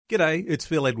G'day, it's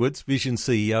Phil Edwards, Vision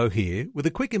CEO here, with a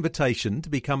quick invitation to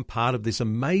become part of this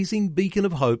amazing beacon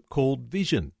of hope called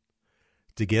Vision.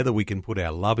 Together we can put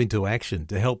our love into action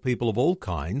to help people of all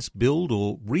kinds build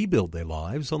or rebuild their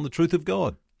lives on the truth of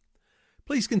God.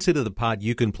 Please consider the part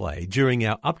you can play during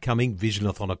our upcoming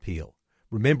Visionathon appeal,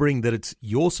 remembering that it's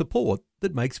your support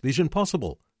that makes Vision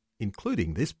possible,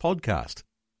 including this podcast.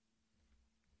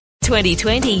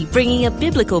 2020, bringing a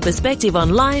biblical perspective on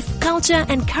life, culture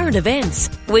and current events.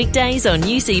 Weekdays on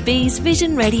UCB's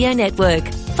Vision Radio Network.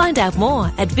 Find out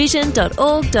more at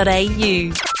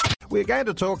vision.org.au. We're going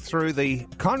to talk through the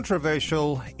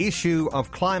controversial issue of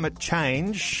climate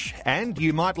change, and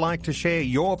you might like to share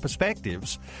your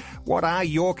perspectives. What are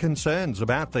your concerns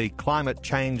about the climate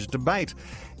change debate?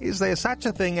 Is there such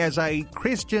a thing as a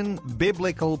Christian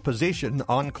biblical position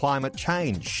on climate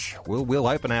change? We'll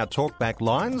open our talkback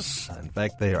lines. In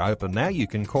fact, they're open now. You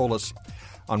can call us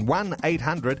on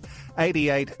 1-800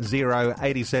 880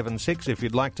 876 if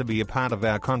you'd like to be a part of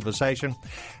our conversation.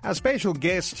 Our special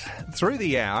guest through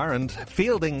the hour and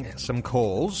fielding some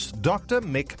calls, Dr.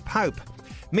 Mick Pope,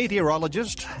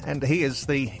 meteorologist, and he is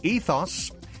the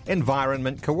Ethos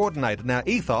Environment Coordinator. Now,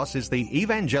 Ethos is the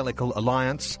Evangelical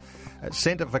Alliance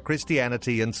Centre for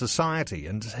Christianity and Society,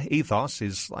 and Ethos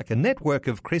is like a network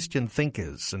of Christian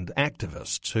thinkers and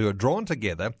activists who are drawn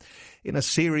together in a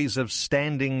series of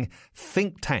standing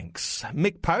think tanks.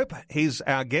 Mick Pope, he's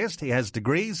our guest. He has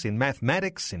degrees in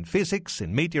mathematics, in physics,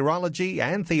 in meteorology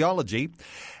and theology,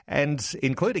 and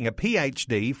including a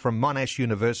PhD from Monash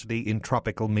University in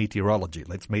tropical meteorology.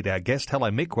 Let's meet our guest. Hello,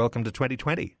 Mick. Welcome to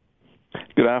 2020.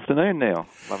 Good afternoon, Neil.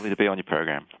 Lovely to be on your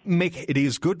program. Mick, it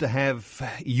is good to have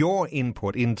your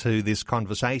input into this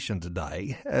conversation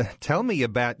today. Tell me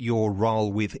about your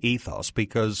role with Ethos,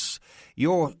 because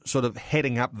you're sort of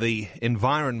heading up the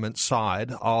environment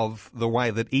side of the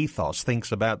way that Ethos thinks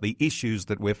about the issues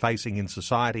that we're facing in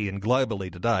society and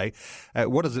globally today.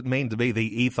 What does it mean to be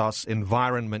the Ethos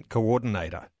Environment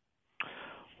Coordinator?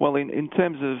 Well, in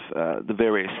terms of the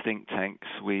various think tanks,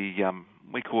 we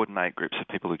coordinate groups of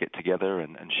people who get together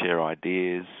and share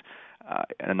ideas.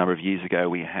 A number of years ago,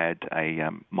 we had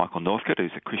Michael Northcote,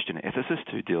 who's a Christian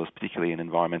ethicist who deals particularly in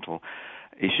environmental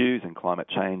issues and climate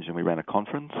change, and we ran a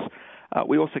conference.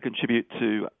 We also contribute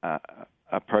to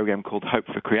a program called Hope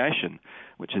for Creation,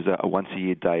 which is a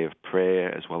once-a-year day of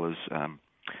prayer, as well as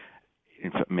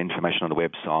information on the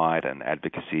website and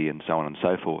advocacy and so on and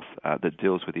so forth that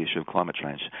deals with the issue of climate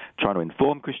change, trying to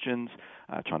inform Christians,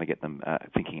 trying to get them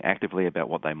thinking actively about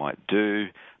what they might do,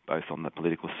 both on the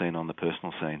political scene, on the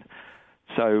personal scene.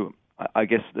 So I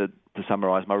guess to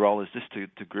summarise, my role is just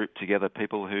to group together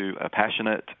people who are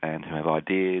passionate and who have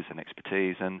ideas and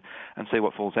expertise and see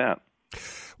what falls out.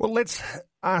 Well, let's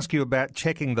ask you about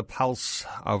checking the pulse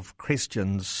of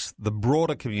Christians, the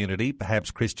broader community, perhaps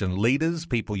Christian leaders,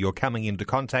 people you're coming into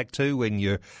contact to when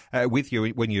you're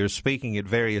when you're speaking at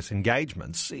various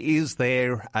engagements. Is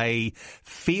there a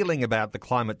feeling about the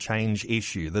climate change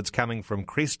issue that's coming from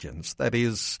Christians that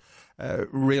is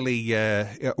really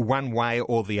one way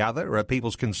or the other? Are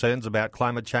people's concerns about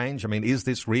climate change? I mean, is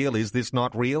this real? Is this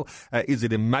not real? Is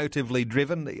it emotively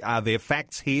driven? Are there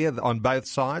facts here on both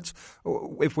sides?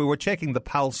 If we were checking the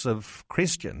pulse of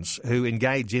Christians who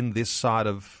engage in this side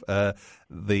of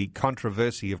the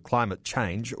controversy of climate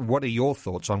change, what are your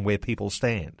thoughts on where people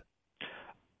stand?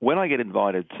 When I get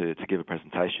invited to give a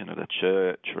presentation at a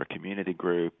church or a community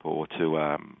group or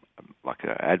to like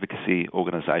an advocacy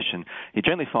organisation, you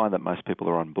generally find that most people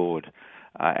are on board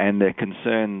and their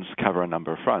concerns cover a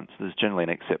number of fronts. There's generally an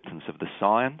acceptance of the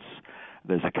science.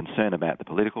 There's a concern about the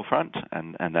political front,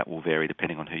 and that will vary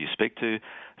depending on who you speak to.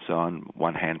 So on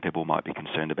one hand, people might be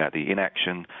concerned about the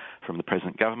inaction from the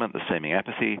present government, the seeming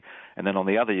apathy, and then on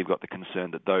the other, you've got the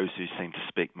concern that those who seem to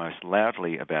speak most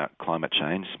loudly about climate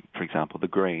change, for example, the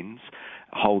Greens,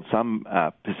 hold some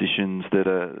positions that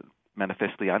are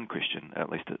manifestly unchristian, at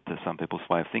least to some people's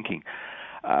way of thinking.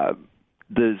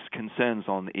 There's concerns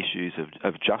on issues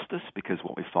of justice, because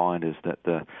what we find is that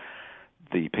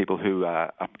the people who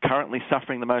are currently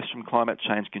suffering the most from climate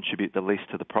change contribute the least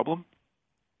to the problem.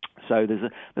 So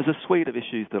there's a suite of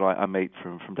issues that I meet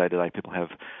from day to day. People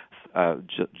have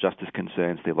justice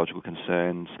concerns, theological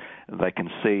concerns. They can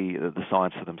see the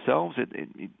science for themselves.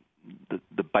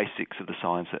 The basics of the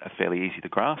science are fairly easy to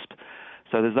grasp.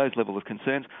 So there's those level of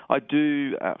concerns. I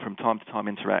do, from time to time,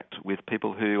 interact with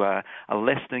people who are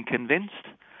less than convinced,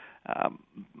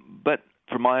 but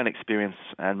from my own experience,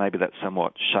 and maybe that's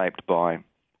somewhat shaped by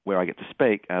where I get to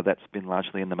speak, that's been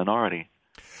largely in the minority.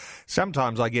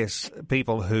 Sometimes, I guess,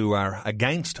 people who are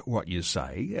against what you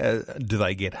say, do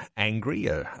they get angry?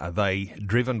 Are they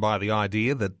driven by the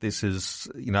idea that this is,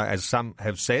 as some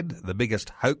have said, the biggest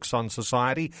hoax on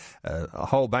society, a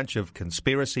whole bunch of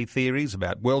conspiracy theories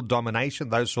about world domination,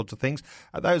 those sorts of things?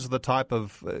 Those are the type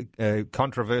of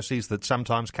controversies that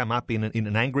sometimes come up in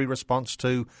an angry response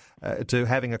to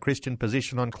having a Christian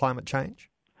position on climate change?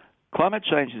 Climate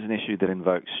change is an issue that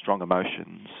invokes strong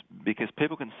emotions because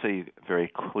people can see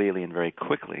very clearly and very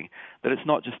quickly that it's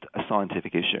not just a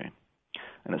scientific issue.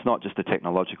 And it's not just a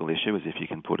technological issue, as if you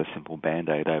can put a simple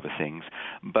Band-Aid over things,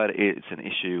 but it's an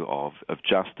issue of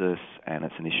justice, and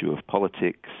it's an issue of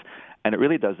politics, and it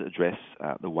really does address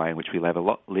the way in which we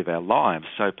live our lives.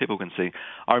 So people can see.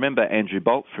 I remember Andrew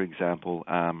Bolt, for example,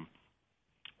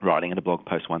 writing in a blog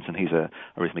post once, and he's a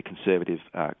reasonably conservative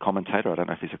commentator. I don't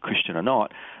know if he's a Christian or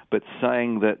not, but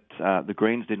saying that the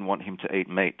Greens didn't want him to eat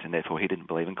meat, and therefore he didn't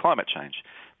believe in climate change,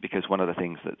 because one of the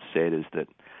things that's said is that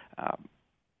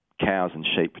cows and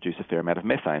sheep produce a fair amount of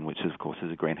methane, which of course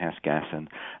is a greenhouse gas and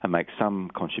makes some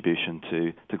contribution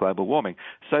to global warming.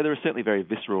 So there are certainly very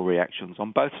visceral reactions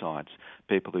on both sides.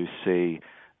 People who see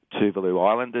Tuvalu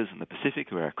Islanders in the Pacific,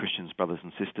 who are our Christians, brothers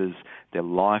and sisters, their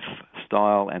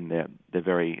lifestyle and their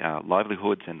very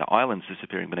livelihoods, and the islands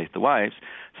disappearing beneath the waves.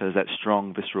 So there's that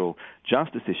strong, visceral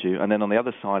justice issue. And then on the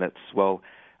other side, it's,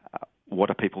 what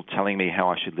are people telling me how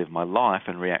I should live my life,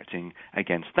 and reacting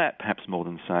against that, perhaps more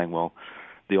than saying, well,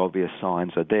 the obvious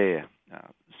signs are there.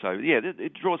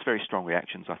 It draws very strong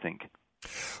reactions, I think.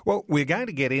 Well, we're going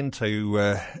to get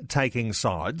into taking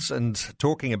sides and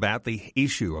talking about the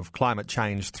issue of climate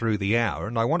change through the hour,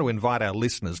 and I want to invite our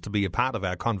listeners to be a part of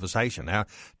our conversation. Our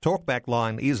talkback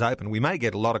line is open. We may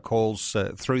get a lot of calls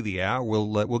through the hour.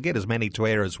 We'll get as many to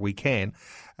air as we can.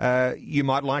 You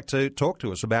might like to talk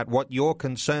to us about what your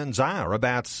concerns are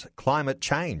about climate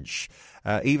change.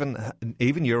 Even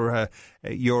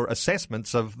your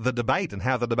assessments of the debate and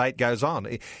how the debate goes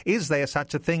on. Is there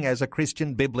such a thing as a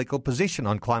Christian biblical position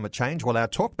on climate change? Well, our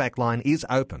talkback line is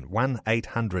open,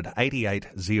 1-800 880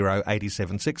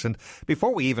 876. And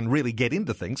before we even really get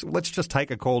into things, let's just take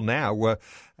a call now.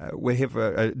 We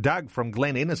have Doug from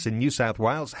Glen Innes in New South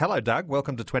Wales. Hello, Doug.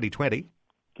 Welcome to 2020.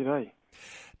 G'day.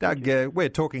 Doug, we're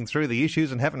talking through the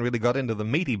issues and haven't really got into the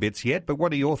meaty bits yet, but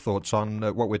what are your thoughts on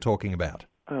what we're talking about?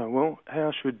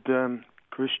 How should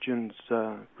Christians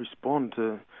respond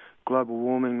to global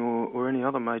warming or any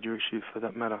other major issue for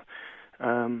that matter?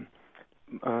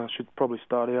 I should probably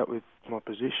start out with my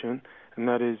position, and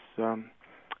that is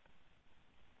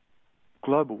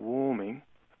global warming,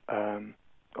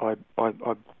 I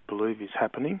believe is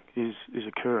happening, is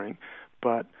occurring,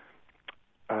 but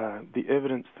the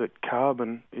evidence that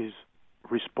carbon is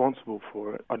responsible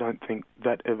for it, I don't think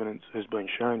that evidence has been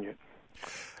shown yet.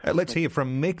 Let's hear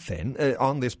from Mick then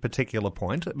on this particular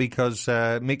point, because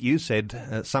Mick, you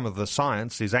said some of the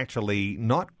science is actually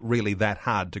not really that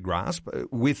hard to grasp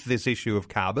with this issue of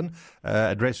carbon.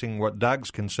 Addressing what Doug's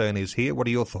concern is here, what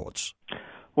are your thoughts?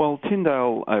 Well,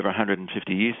 Tyndale over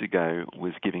 150 years ago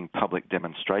was giving public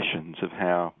demonstrations of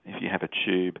how if you have a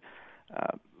tube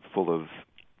full of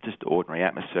just ordinary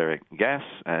atmospheric gas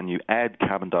and you add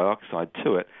carbon dioxide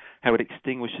to it, how it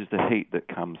extinguishes the heat that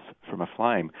comes from a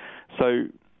flame. So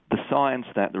the science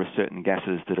that there are certain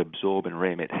gases that absorb and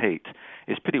re-emit heat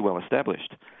is pretty well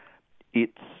established.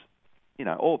 It's,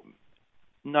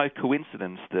 no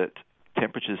coincidence that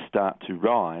temperatures start to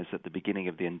rise at the beginning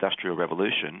of the Industrial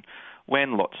Revolution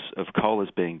when lots of coal is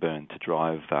being burned to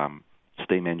drive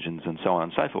steam engines and so on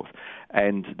and so forth.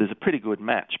 And there's a pretty good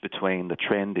match between the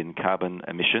trend in carbon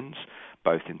emissions,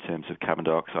 both in terms of carbon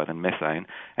dioxide and methane,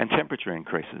 and temperature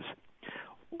increases.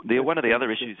 One of the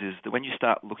other issues is that when you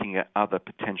start looking at other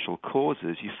potential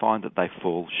causes, you find that they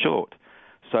fall short.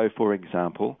 So, for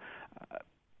example,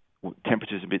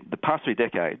 temperatures the past 3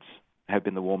 decades have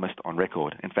been the warmest on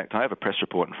record. In fact, I have a press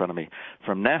report in front of me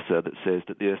from NASA that says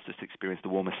that the Earth just experienced the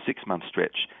warmest 6-month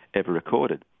stretch ever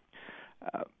recorded.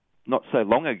 Not so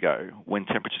long ago, when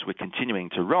temperatures were continuing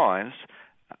to rise,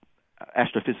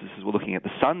 astrophysicists were looking at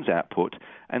the sun's output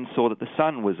and saw that the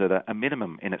sun was at a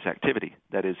minimum in its activity.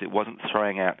 That is, it wasn't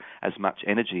throwing out as much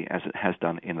energy as it has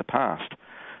done in the past.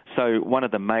 So one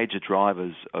of the major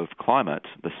drivers of climate,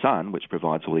 the sun, which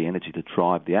provides all the energy to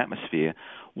drive the atmosphere,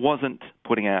 wasn't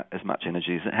putting out as much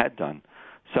energy as it had done.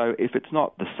 So if it's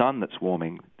not the sun that's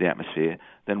warming the atmosphere,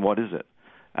 then what is it?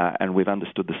 And we've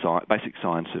understood the basic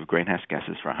science of greenhouse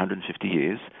gases for 150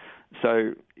 years.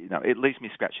 So, it leaves me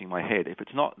scratching my head. If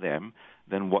it's not them,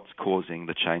 then what's causing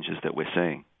the changes that we're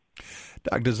seeing?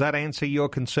 Doug, does that answer your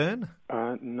concern?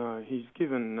 No, he's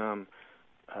given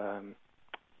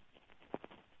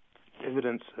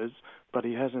evidences, but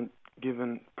he hasn't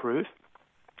given proof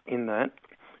in that.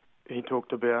 He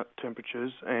talked about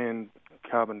temperatures and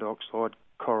carbon dioxide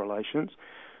correlations.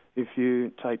 If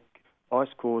you take ice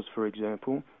cores, for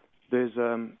example, there's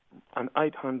an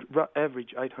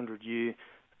average 800-year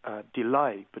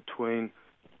delay between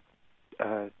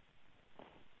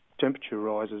temperature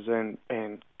rises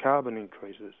and carbon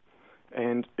increases,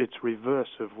 and it's reverse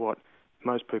of what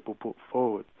most people put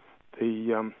forward.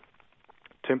 The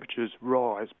temperatures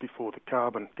rise before the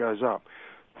carbon goes up,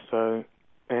 so,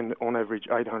 and on average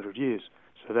 800 years.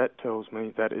 So that tells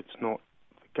me that it's not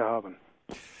the carbon.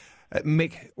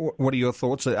 Mick, what are your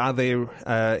thoughts?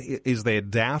 Is there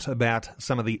doubt about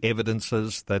some of the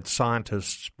evidences that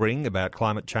scientists bring about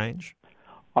climate change?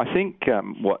 I think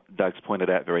what Doug's pointed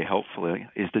out very helpfully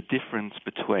is the difference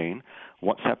between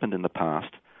what's happened in the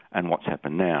past and what's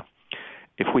happened now.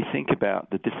 If we think about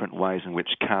the different ways in which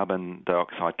carbon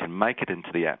dioxide can make it into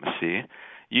the atmosphere,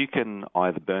 you can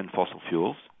either burn fossil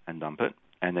fuels and dump it,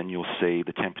 and then you'll see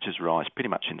the temperatures rise pretty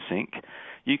much in sync.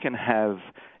 You can have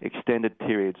extended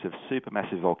periods of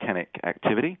supermassive volcanic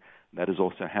activity. That has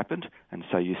also happened, and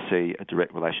so you see a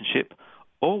direct relationship.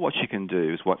 Or what you can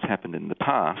do is what's happened in the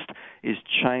past is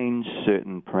change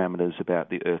certain parameters about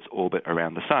the Earth's orbit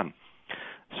around the Sun.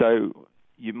 So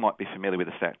you might be familiar with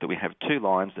the fact that we have two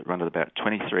lines that run at about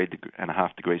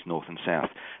 23.5 degrees north and south.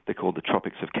 They're called the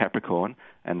Tropics of Capricorn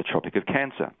and the Tropic of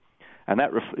Cancer. And that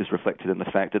is reflected in the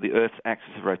fact that the Earth's axis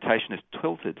of rotation is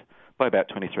tilted by about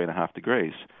 23.5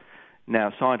 degrees.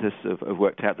 Now, scientists have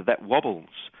worked out that that wobbles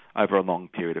over a long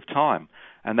period of time,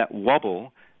 and that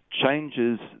wobble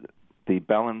changes the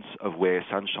balance of where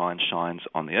sunshine shines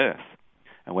on the Earth.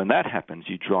 And when that happens,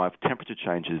 you drive temperature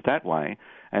changes that way,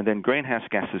 and then greenhouse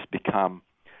gases become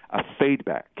a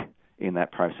feedback in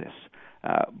that process,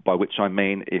 by which I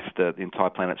mean if the entire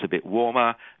planet's a bit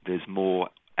warmer, there's more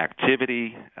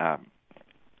activity,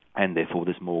 and therefore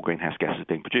there's more greenhouse gases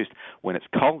being produced. When it's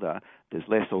colder, there's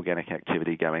less organic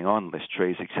activity going on, less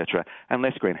trees, etc., and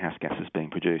less greenhouse gases being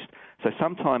produced. So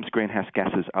sometimes greenhouse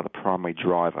gases are the primary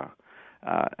driver,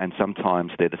 and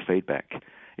sometimes they're the feedback.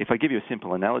 If I give you a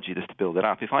simple analogy just to build it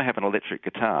up, if I have an electric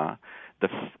guitar,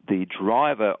 the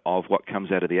driver of what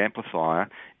comes out of the amplifier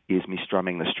is me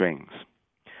strumming the strings.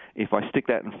 If I stick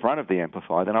that in front of the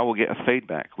amplifier, then I will get a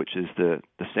feedback, which is the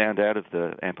sound out of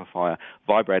the amplifier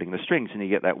vibrating the strings, and you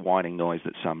get that whining noise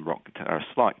that some rock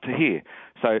guitarists like to hear.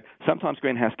 So sometimes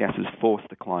greenhouse gases force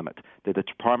the climate. They're the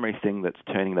primary thing that's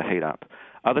turning the heat up.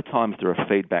 Other times there are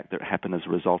feedback that happen as a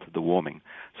result of the warming.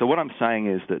 So what I'm saying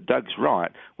is that Doug's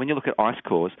right. When you look at ice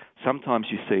cores, sometimes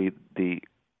you see the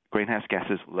greenhouse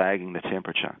gases lagging the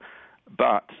temperature.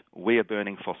 But we are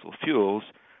burning fossil fuels.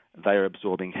 They are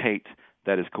absorbing heat.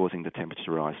 That is causing the temperature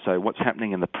to rise. So what's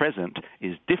happening in the present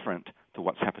is different to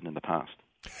what's happened in the past.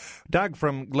 Doug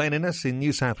from Glen Innes in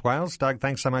New South Wales. Doug,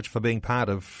 thanks so much for being part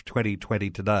of 2020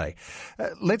 today.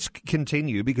 Let's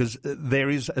continue, because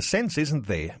there is a sense, isn't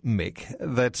there, Mick,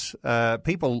 that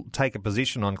people take a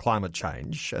position on climate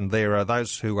change, and there are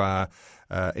those who are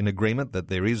in agreement that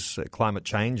there is climate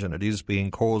change and it is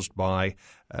being caused by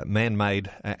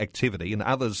man-made activity, and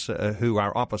others who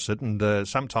are opposite, and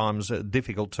sometimes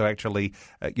difficult to actually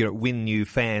win new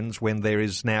fans when there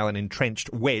is now an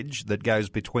entrenched wedge that goes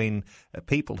between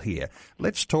people here.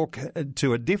 Let's talk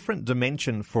to a different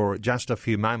dimension for just a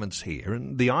few moments here,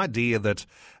 and the idea that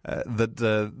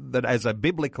that as a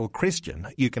biblical Christian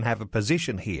you can have a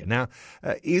position here. Now,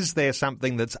 is there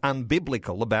something that's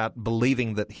unbiblical about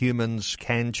believing that humans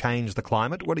can change the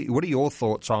climate? What are your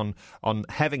thoughts on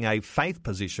having a faith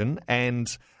position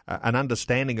and an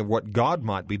understanding of what God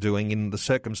might be doing in the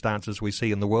circumstances we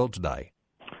see in the world today?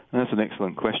 That's an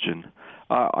excellent question.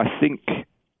 I think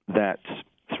that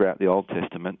throughout the Old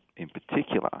Testament in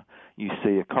particular, you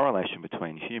see a correlation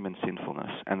between human sinfulness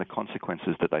and the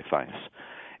consequences that they face.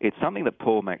 It's something that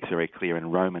Paul makes very clear in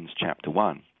Romans chapter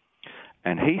 1.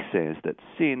 And he says that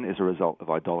sin is a result of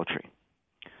idolatry.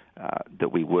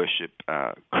 That we worship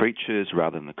creatures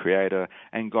rather than the Creator,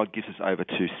 and God gives us over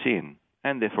to sin,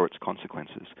 and therefore its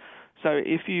consequences. So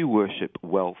if you worship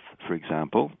wealth, for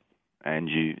example, and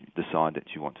you decide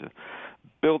that you want to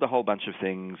build a whole bunch of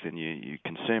things, and you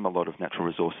consume a lot of natural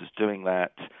resources doing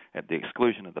that at the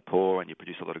exclusion of the poor, and you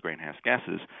produce a lot of greenhouse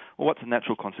gases, well, what's the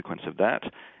natural consequence of that?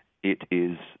 It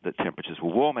is that temperatures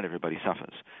will warm and everybody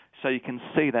suffers. So you can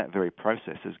see that very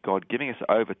process as God giving us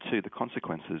over to the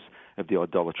consequences of the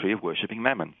idolatry of worshipping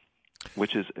mammon,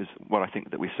 which is what I think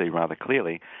that we see rather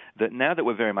clearly, that now that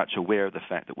we're very much aware of the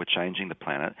fact that we're changing the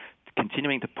planet,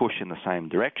 continuing to push in the same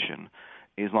direction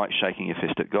is like shaking your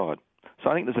fist at God.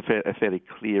 So I think there's a fairly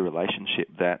clear relationship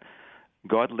that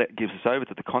God gives us over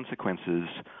to the consequences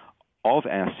of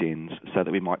our sins so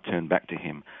that we might turn back to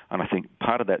him. And I think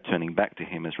part of that turning back to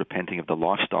him is repenting of the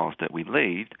lifestyles that we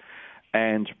lead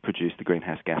and produce the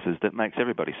greenhouse gases that makes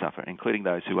everybody suffer, including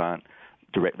those who aren't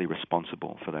directly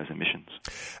responsible for those emissions.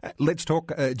 Let's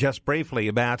talk just briefly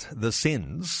about the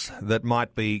sins that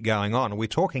might be going on. We're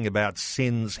talking about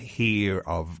sins here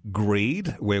of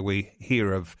greed, where we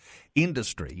hear of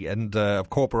industry and of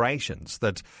corporations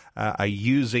that are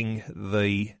using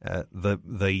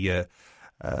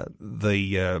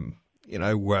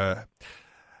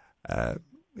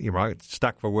you're right,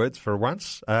 stuck for words for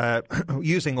once,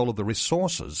 using all of the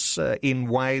resources in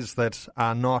ways that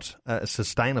are not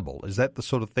sustainable. Is that the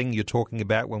sort of thing you're talking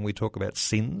about when we talk about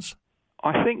sins?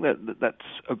 I think that's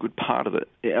a good part of it.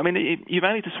 I mean, you've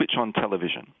only to switch on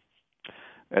television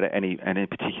at any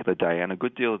particular day, and a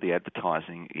good deal of the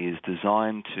advertising is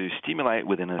designed to stimulate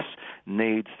within us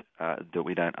needs that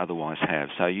we don't otherwise have.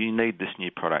 So you need this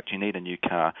new product, you need a new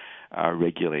car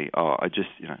regularly. Oh, I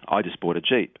just bought a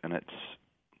Jeep, and it's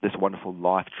this wonderful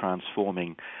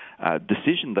life-transforming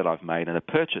decision that I've made and a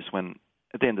purchase when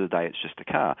at the end of the day it's just a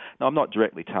car. Now, I'm not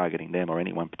directly targeting them or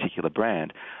any one particular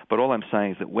brand, but all I'm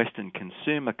saying is that Western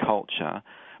consumer culture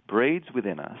breeds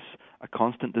within us a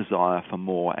constant desire for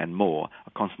more and more,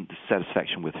 a constant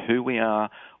dissatisfaction with who we are,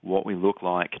 what we look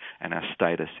like, and our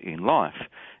status in life.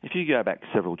 If you go back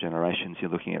several generations,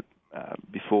 you're looking at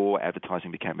before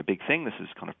advertising became a big thing. This is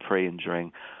kind of pre and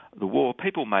during the war.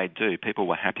 People made do. People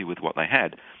were happy with what they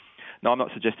had. Now, I'm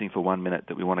not suggesting for 1 minute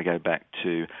that we want to go back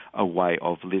to a way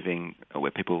of living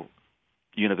where people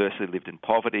universally lived in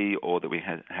poverty or that we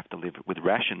have to live with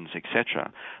rations,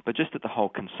 etc. But just that the whole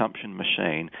consumption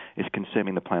machine is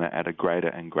consuming the planet at a greater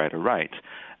and greater rate.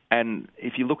 And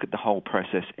if you look at the whole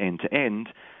process end to end,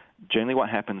 generally what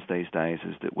happens these days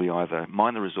is that we either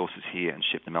mine the resources here and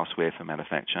ship them elsewhere for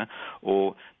manufacture,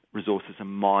 or resources are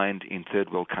mined in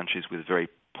third world countries with very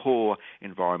poor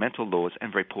environmental laws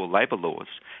and very poor labour laws,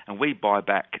 and we buy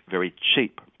back very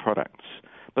cheap products.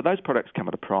 But those products come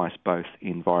at a price, both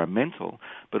environmental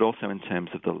but also in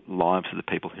terms of the lives of the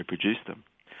people who produce them.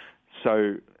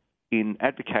 So in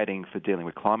advocating for dealing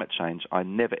with climate change, I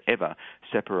never ever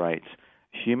separate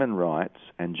human rights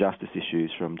and justice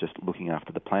issues from just looking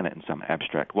after the planet in some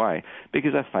abstract way,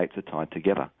 because our fates are tied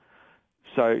together.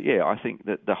 So, yeah, I think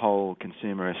that the whole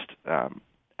consumerist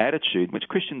attitude, which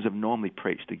Christians have normally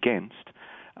preached against,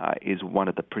 is one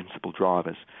of the principal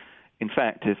drivers. In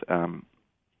fact,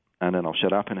 and then I'll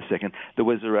shut up in a second, there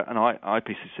was an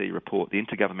IPCC report, the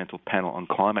Intergovernmental Panel on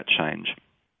Climate Change,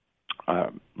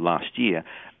 earlier this year,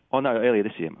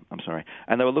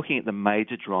 and they were looking at the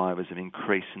major drivers of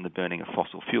increase in the burning of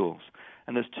fossil fuels.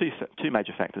 And there's two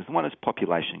major factors. One is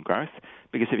population growth,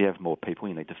 because if you have more people,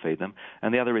 you need to feed them.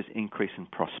 And the other is increase in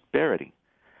prosperity.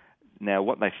 Now,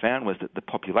 what they found was that the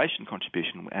population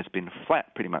contribution has been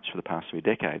flat pretty much for the past 3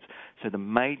 decades. So the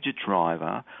major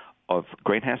driver of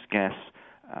greenhouse gas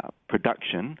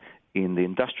production in the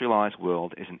industrialized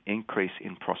world is an increase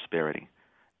in prosperity.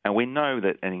 And we know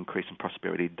that an increase in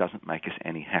prosperity doesn't make us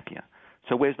any happier.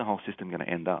 So where's the whole system going to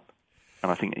end up?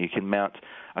 And I think you can mount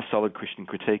a solid Christian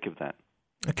critique of that.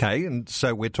 Okay, and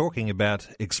so we're talking about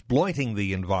exploiting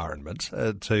the environment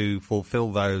to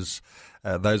fulfill those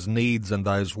needs and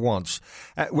those wants.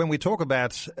 When we talk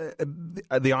about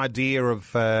the idea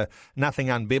of nothing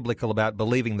unbiblical about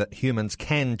believing that humans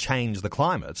can change the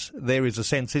climate, there is a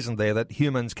sense, isn't there, that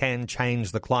humans can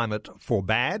change the climate for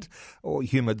bad, or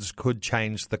humans could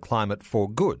change the climate for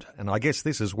good. And I guess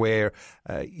this is where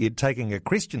you're taking a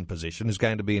Christian position is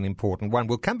going to be an important one.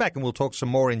 We'll come back and we'll talk some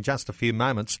more in just a few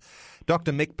moments.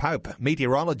 Dr. Mick Pope,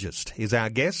 meteorologist, is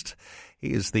our guest.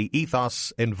 He is the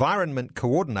Ethos Environment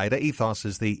Coordinator. Ethos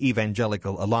is the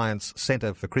Evangelical Alliance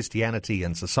Centre for Christianity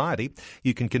and Society.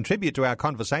 You can contribute to our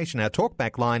conversation. Our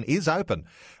talkback line is open.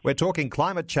 We're talking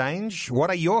climate change. What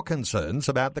are your concerns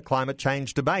about the climate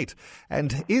change debate?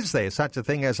 And is there such a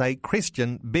thing as a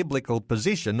Christian biblical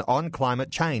position on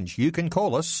climate change? You can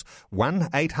call us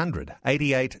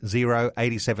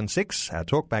 1-800-880-876. Our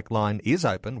talkback line is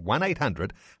open,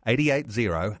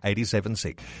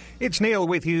 1-800-880-876. It's Neil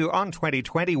with you on 2020.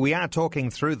 We are talking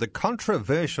through the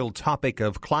controversial topic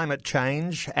of climate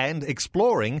change and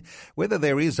exploring whether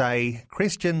there is a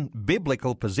Christian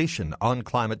biblical position on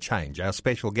climate change. Our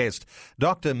special guest,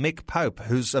 Dr. Mick Pope,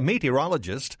 who's a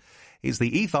meteorologist, is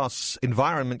the Ethos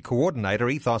Environment Coordinator.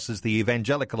 Ethos is the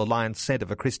Evangelical Alliance Centre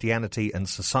for Christianity and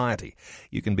Society.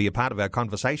 You can be a part of our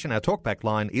conversation. Our talkback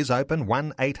line is open,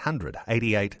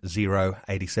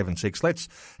 1-800-880-876. Let's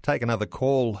take another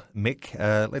call, Mick.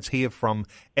 Let's hear from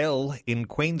Elle in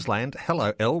Queensland.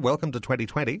 Hello, Elle. Welcome to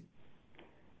 2020.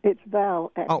 It's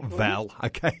Val, actually. Oh, Val.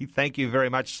 Okay, thank you very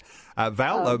much.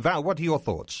 Val, Val, what are your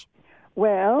thoughts?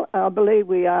 Well, I believe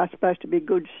we are supposed to be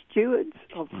good stewards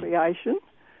of creation.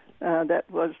 That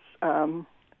was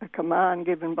a command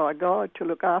given by God to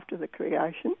look after the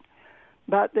creation.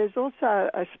 But there's also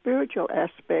a spiritual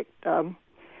aspect.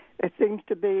 It seems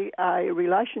to be a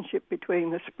relationship between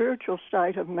the spiritual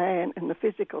state of man and the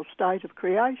physical state of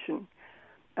creation.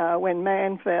 When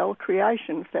man fell,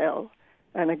 creation fell.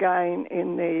 And again,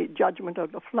 in the judgment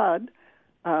of the flood,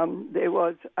 there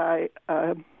was a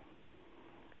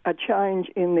change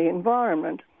in the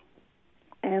environment.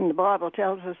 And the Bible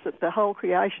tells us that the whole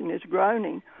creation is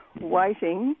groaning,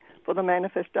 waiting for the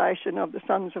manifestation of the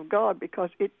sons of God, because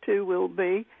it too will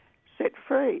be set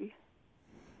free.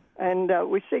 And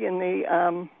we see in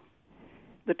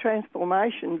the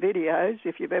transformation videos,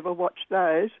 if you've ever watched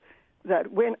those,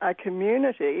 that when a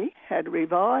community had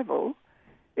revival,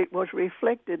 it was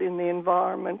reflected in the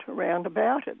environment around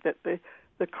about it, that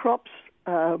the crops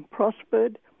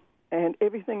prospered and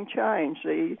everything changed.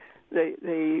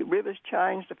 The rivers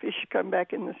changed, the fish come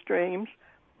back in the streams.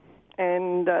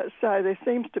 And so there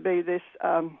seems to be this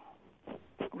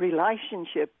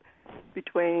relationship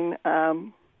between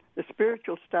the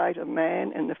spiritual state of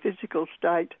man and the physical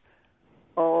state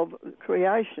of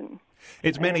creation.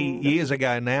 It's many years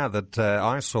ago now that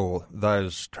I saw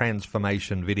those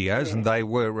transformation videos, and they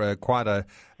were quite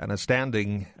an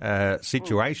astounding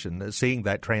situation, seeing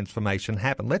that transformation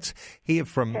happen. Let's hear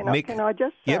from Mick. Can I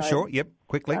just say? Yep, sure. Yep,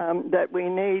 quickly. That we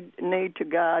need to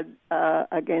guard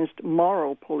against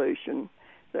moral pollution.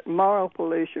 That moral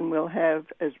pollution will have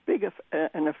as big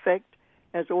an effect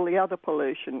as all the other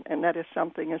pollution, and that is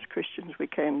something as Christians we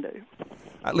can do.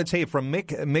 Let's hear from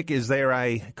Mick. Mick, is there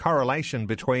a correlation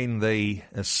between the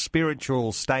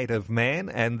spiritual state of man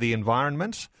and the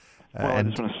environment? I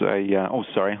just want to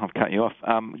say, sorry, I've cut you off.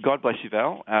 God bless you,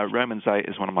 Val. Romans 8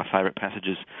 is one of my favourite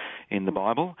passages in the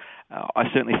Bible. I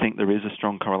certainly think there is a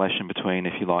strong correlation between,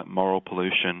 if you like, moral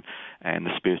pollution and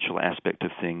the spiritual aspect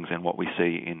of things and what we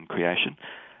see in creation.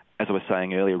 As I was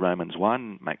saying earlier, Romans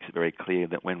 1 makes it very clear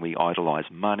that when we idolise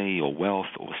money or wealth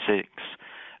or sex,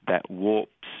 that warps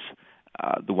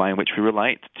the way in which we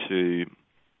relate to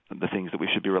the things that we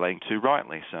should be relating to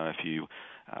rightly. So if you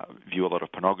view a lot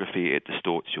of pornography, it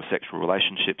distorts your sexual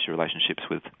relationships, your relationships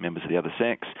with members of the other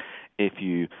sex. If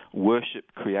you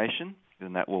worship creation,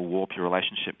 then that will warp your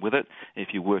relationship with it. If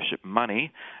you worship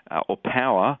money or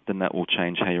power, then that will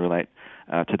change how you relate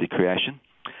to the creation.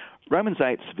 Romans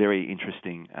 8 is a very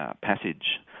interesting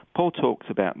passage. Paul talks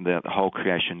about the whole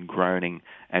creation groaning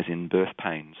as in birth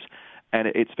pains. And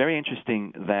it's very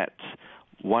interesting that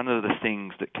one of the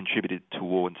things that contributed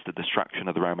towards the destruction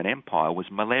of the Roman Empire was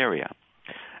malaria.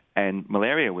 And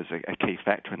malaria was a key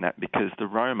factor in that, because the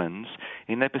Romans,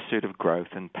 in their pursuit of growth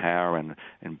and power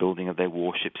and building of their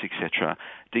warships, etc.,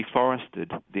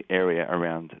 deforested the area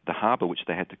around the harbour, which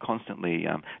they had to constantly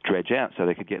dredge out so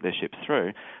they could get their ships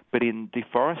through. But in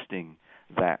deforesting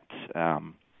that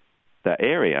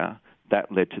area, that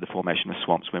led to the formation of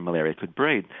swamps where malaria could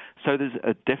breed. So there's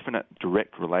a definite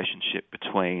direct relationship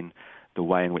between the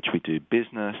way in which we do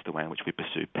business, the way in which we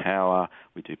pursue power,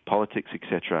 we do politics,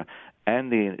 etc.,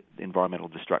 and the environmental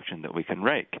destruction that we can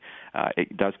wreak.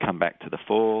 It does come back to the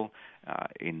fall,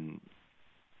 in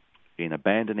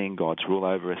abandoning God's rule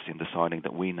over us, in deciding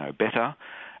that we know better,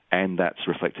 and that's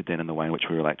reflected then in the way in which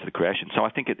we relate to the creation. So I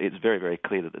think it's very, very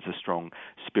clear that there's a strong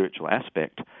spiritual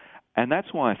aspect. And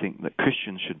that's why I think that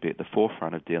Christians should be at the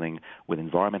forefront of dealing with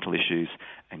environmental issues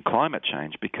and climate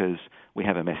change, because we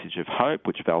have a message of hope,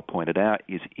 which Val pointed out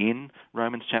is in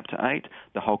Romans chapter 8.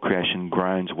 The whole creation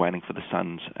groans, waiting for the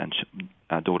sons and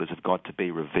daughters of God to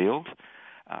be revealed.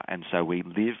 And so we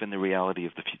live in the reality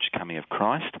of the future coming of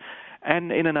Christ.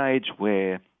 And in an age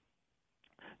where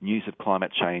news of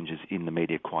climate change is in the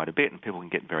media quite a bit and people can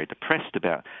get very depressed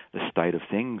about the state of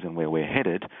things and where we're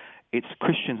headed, it's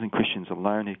Christians and Christians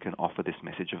alone who can offer this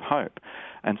message of hope.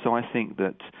 And so I think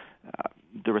that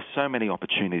there are so many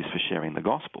opportunities for sharing the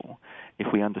gospel if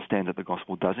we understand that the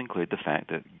gospel does include the fact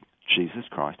that Jesus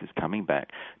Christ is coming back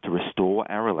to restore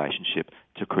our relationship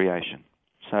to creation.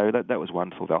 So that was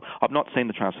wonderful, Val. I've not seen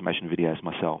the transformation videos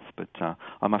myself, but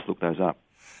I must look those up.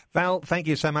 Val, thank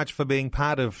you so much for being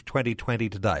part of 2020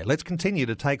 today. Let's continue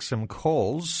to take some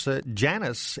calls.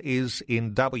 Janice is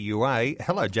in WA.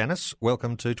 Hello, Janice.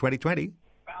 Welcome to 2020.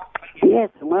 Yes,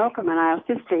 welcome. And our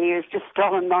sister here has just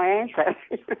stolen my answer.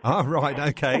 Oh, right,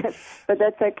 okay. But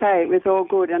that's okay. It was all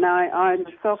good. And I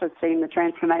myself have seen the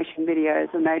transformation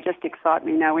videos, and they just excite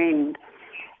me no end.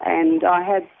 And I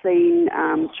have seen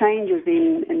changes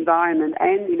in environment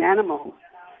and in animals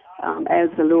as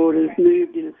the Lord has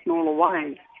moved in a smaller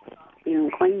way. in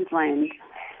Queensland.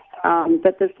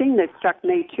 But the thing that struck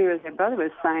me too, as our brother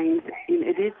was saying,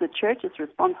 it is the church's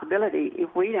responsibility.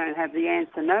 If we don't have the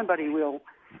answer, nobody will.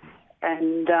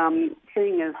 And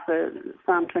seeing as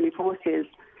Psalm 24 says,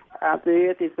 the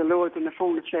earth is the Lord's and the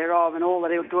fullness thereof and all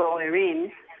that he'll dwell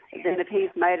therein, then if he's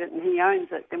made it and he owns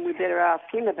it, then we better ask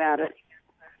him about it.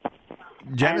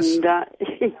 Janice? And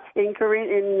in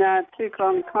 2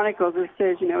 Chronicles it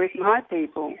says, if my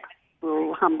people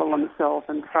will humble themselves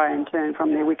and pray and turn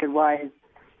from their wicked ways,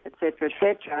 etc.,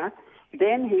 etc.,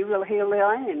 then he will heal their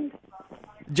land.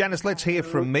 Janice, let's hear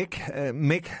from Mick.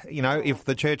 Mick, if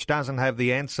the church doesn't have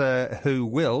the answer, who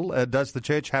will? Does the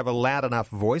church have a loud enough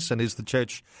voice, and is the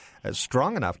church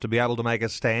strong enough to be able to make a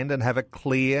stand and have a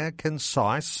clear,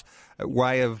 concise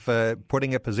way of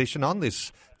putting a position on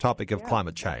this topic of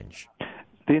climate change?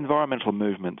 The environmental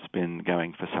movement's been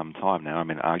going for some time now,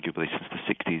 arguably since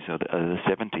the 60s or the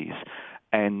 70s,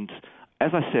 and as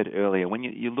I said earlier, when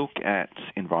you look at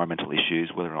environmental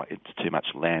issues, whether or not it's too much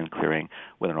land clearing,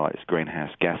 whether or not it's greenhouse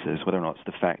gases, whether or not it's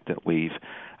the fact that we've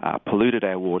polluted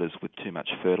our waters with too much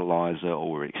fertiliser,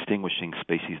 or we're extinguishing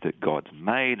species that God's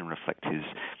made and reflect his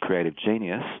creative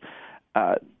genius,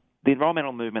 the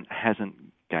environmental movement hasn't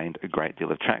gained a great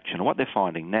deal of traction. And what they're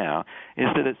finding now is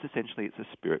that it's a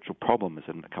spiritual problem, as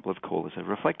a couple of callers have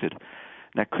reflected.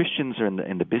 Now, Christians are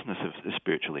in the business of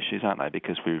spiritual issues, aren't they?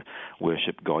 Because we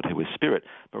worship God who is spirit,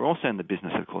 but we're also in the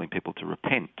business of calling people to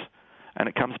repent. And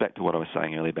it comes back to what I was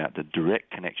saying earlier about the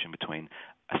direct connection between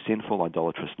a sinful,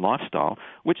 idolatrous lifestyle,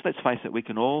 which, let's face it, we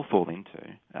can all fall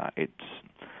into.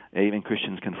 Even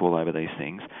Christians can fall over these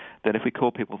things, that if we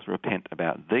call people to repent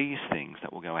about these things,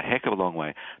 that will go a heck of a long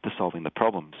way to solving the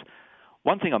problems.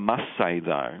 One thing I must say,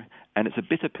 though, and it's a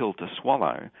bitter pill to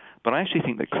swallow, but I actually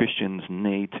think that Christians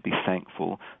need to be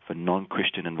thankful for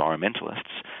non-Christian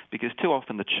environmentalists, because too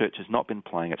often the church has not been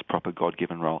playing its proper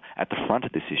God-given role at the front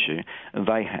of this issue, and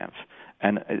they have.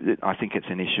 And I think it's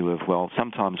an issue of,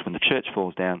 sometimes when the church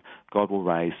falls down, God will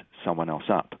raise someone else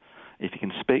up. If you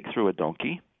can speak through a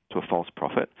donkey to a false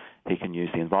prophet, he can use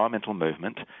the environmental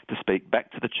movement to speak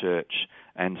back to the church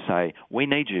and say, we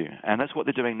need you. And that's what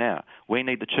they're doing now. We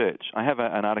need the church. I have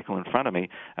an article in front of me.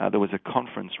 There was a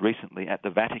conference recently at the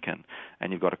Vatican,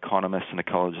 and you've got economists and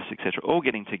ecologists, etc., all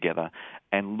getting together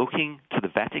and looking to the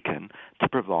Vatican to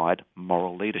provide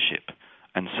moral leadership.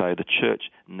 And so the church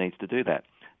needs to do that.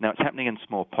 Now, it's happening in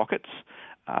small pockets.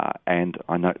 And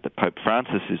I note that Pope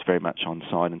Francis is very much on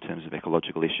side in terms of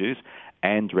ecological issues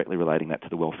and directly relating that to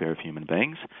the welfare of human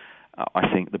beings.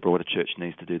 I think the broader church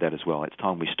needs to do that as well. It's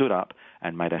time we stood up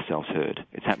and made ourselves heard.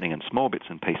 It's happening in small bits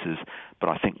and pieces, but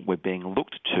I think we're being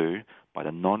looked to by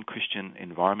the non-Christian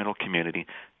environmental community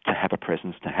to have a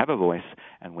presence, to have a voice,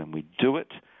 and when we do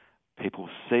it, people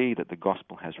see that the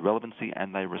gospel has relevancy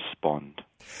and they respond.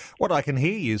 What I can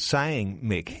hear you saying,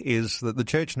 Mick, is that the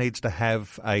church needs to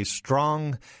have a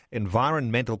strong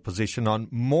environmental position on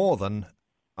more than,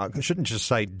 I shouldn't just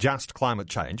say just climate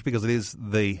change, because it is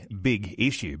the big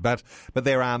issue, but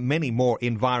there are many more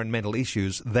environmental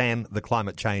issues than the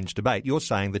climate change debate. You're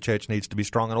saying the church needs to be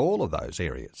strong in all of those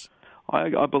areas.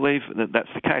 I believe that that's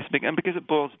the case, and because it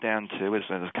boils down to, as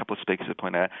a couple of speakers have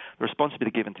pointed out, the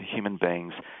responsibility given to human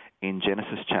beings in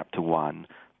Genesis chapter 1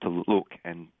 to look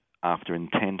and after and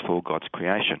tend for God's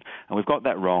creation. And we've got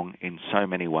that wrong in so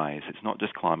many ways. It's not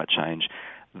just climate change.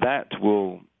 That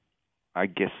will, I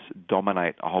guess,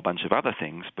 dominate a whole bunch of other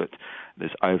things, but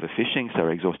there's overfishing, so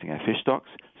we're exhausting our fish stocks.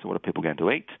 So what are people going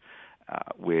to eat?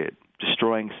 We're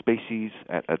destroying species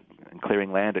and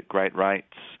clearing land at great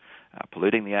rates,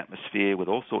 polluting the atmosphere with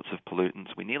all sorts of pollutants.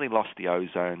 We nearly lost the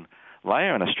ozone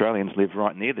layer, and Australians live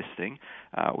right near this thing.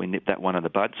 We nipped that one in the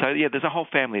bud. So, there's a whole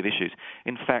family of issues.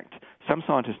 In fact, some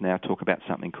scientists now talk about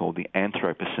something called the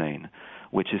Anthropocene,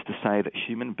 which is to say that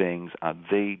human beings are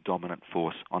the dominant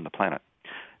force on the planet.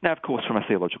 Now, of course, from a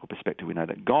theological perspective, we know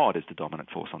that God is the dominant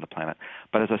force on the planet.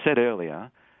 But as I said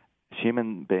earlier, as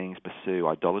human beings pursue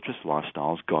idolatrous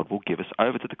lifestyles, God will give us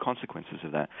over to the consequences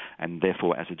of that. And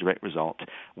therefore, as a direct result,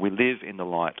 we live in the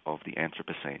light of the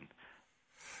Anthropocene.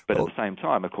 But at the same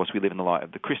time, of course, we live in the light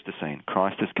of the Christocene.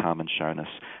 Christ has come and shown us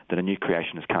that a new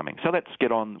creation is coming. So let's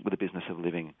get on with the business of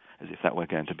living as if that were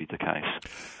going to be the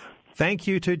case. Thank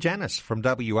you to Janice from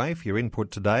WA for your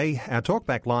input today. Our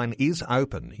talkback line is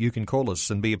open. You can call us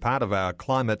and be a part of our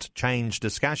climate change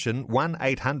discussion.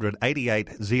 1-800 88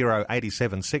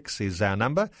 0876 is our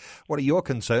number. What are your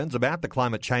concerns about the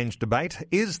climate change debate?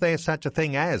 Is there such a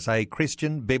thing as a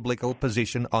Christian biblical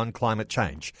position on climate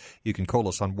change? You can call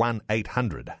us on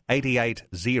 1-800 88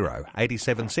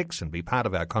 0876 and be part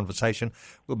of our conversation.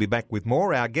 We'll be back with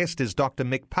more. Our guest is Dr.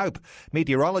 Mick Pope,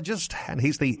 meteorologist, and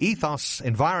he's the Ethos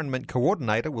Environment Viewpoint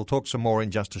Coordinator. We'll talk some more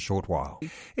in just a short while.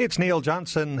 It's Neil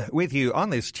Johnson with you on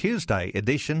this Tuesday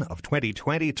edition of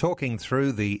 2020, talking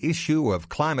through the issue of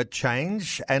climate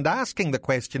change and asking the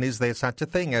question, is there such a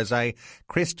thing as a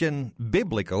Christian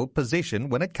biblical position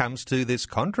when it comes to this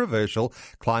controversial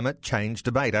climate change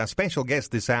debate? Our special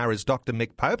guest this hour is Dr.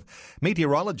 Mick Pope,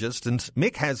 meteorologist, and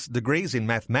Mick has degrees in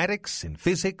mathematics, in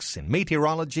physics, in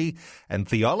meteorology and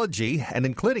theology, and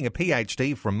including a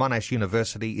PhD from Monash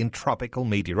University in tropical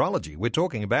meteorology. We're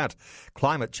talking about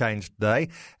climate change today,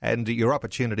 and your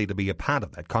opportunity to be a part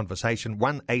of that conversation,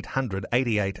 1-800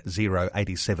 880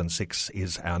 876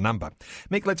 is our number.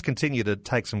 Mick, let's continue to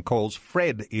take some calls.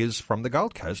 Fred is from the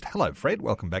Gold Coast. Hello, Fred.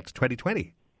 Welcome back to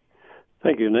 2020.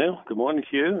 Thank you, Neil. Good morning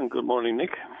to you, and good morning,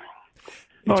 Nick.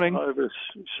 Morning. I was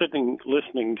sitting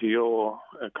listening to your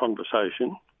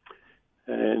conversation,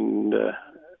 and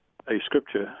a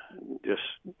scripture just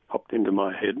popped into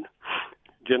my head,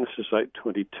 Genesis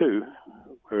 8:22,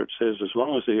 where it says, "As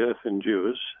long as the earth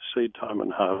endures, seed time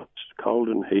and harvest, cold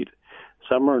and heat,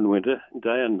 summer and winter,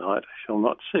 day and night shall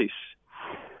not cease."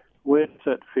 Where does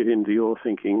that fit into your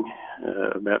thinking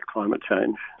about climate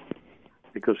change?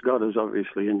 Because God is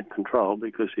obviously in control,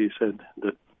 because he said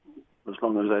that as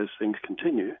long as those things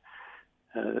continue,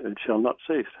 it shall not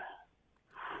cease.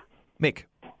 Mick,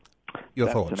 your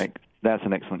thoughts? That's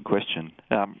an excellent question.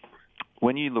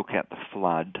 When you look at the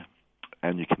flood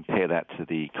and you compare that to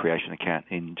the creation account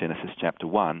in Genesis chapter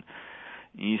 1,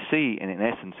 you see, in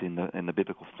essence, in the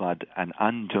biblical flood, an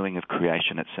undoing of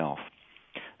creation itself.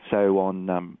 So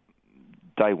on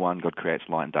day 1, God creates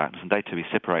light and darkness. On day 2, he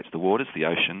separates the waters, the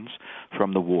oceans,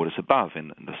 from the waters above in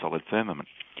the solid firmament.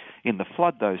 In the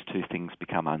flood, those two things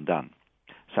become undone.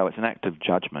 So it's an act of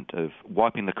judgment, of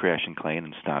wiping the creation clean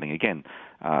and starting again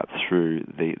through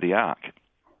the ark.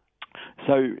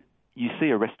 So you see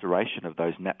a restoration of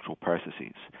those natural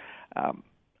processes.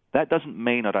 That doesn't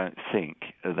mean, I don't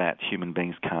think, that human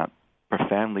beings can't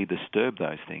profoundly disturb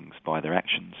those things by their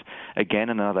actions. Again,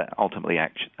 another ultimately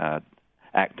act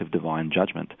of divine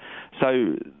judgment.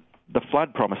 So the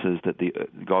flood promises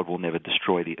that God will never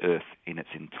destroy the earth in its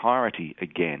entirety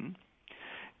again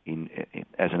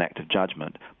as an act of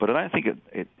judgment, but I don't think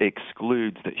it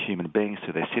excludes that human beings,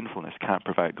 through their sinfulness, can't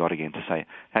provoke God again to say,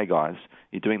 hey guys,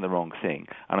 you're doing the wrong thing,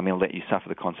 and I'm going to let you suffer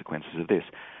the consequences of this.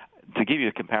 To give you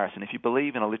a comparison, if you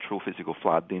believe in a literal physical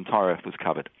flood, the entire earth was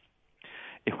covered.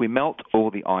 If we melt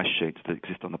all the ice sheets that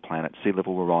exist on the planet, sea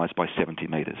level will rise by 70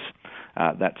 metres.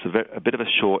 That's a bit of a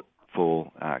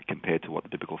shortfall compared to what the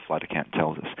biblical flood account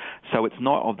tells us. So it's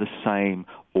not of the same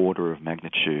order of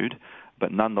magnitude,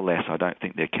 but nonetheless, I don't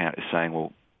think the account is saying,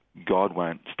 well, God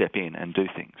won't step in and do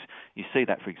things. You see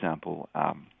that, for example,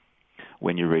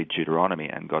 when you read Deuteronomy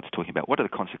and God's talking about what are the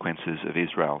consequences of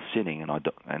Israel sinning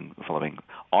and following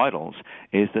idols,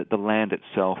 is that the land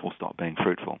itself will stop being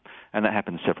fruitful. And that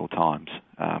happens several times.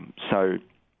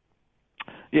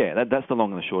 That's the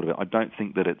long and the short of it. I don't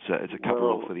think that it's a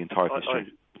cover-all for the entire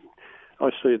history. I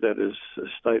see that as a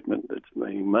statement that's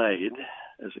being made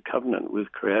as a covenant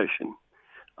with creation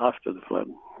after the flood.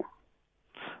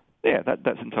 Yeah,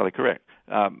 that's entirely correct.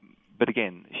 But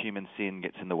again, human sin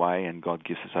gets in the way and God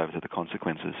gives us over to the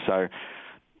consequences. So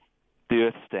the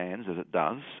earth stands as it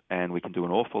does, and we can do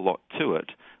an awful lot to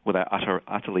it without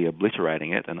utterly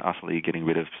obliterating it and utterly getting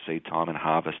rid of seed time and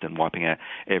harvest and wiping out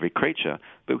every creature.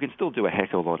 But we can still do a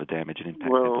heck of a lot of damage and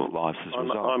impact people's lives as a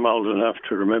result. I'm old enough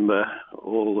to remember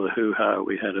all the hoo-ha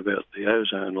we had about the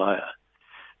ozone layer.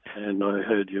 And I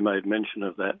heard you made mention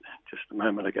of that just a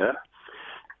moment ago.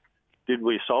 Did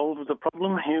we solve the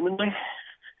problem humanly,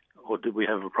 or did we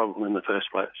have a problem in the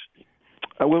first place?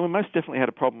 Well, we most definitely had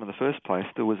a problem in the first place.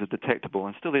 There was a detectable,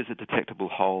 and still is a detectable,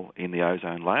 hole in the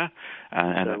ozone layer.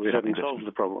 So we haven't solved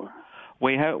the problem?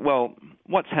 Well,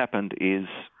 what's happened is,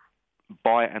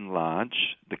 by and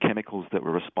large, the chemicals that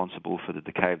were responsible for the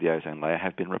decay of the ozone layer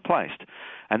have been replaced.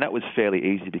 And that was fairly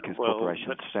easy because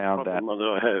corporations found that... Well,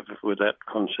 that's the problem that I have with that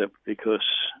concept, because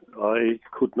I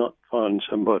could not find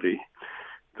somebody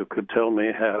that could tell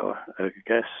me how a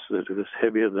gas that was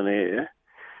heavier than air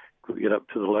could get up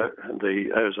to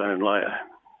the ozone layer.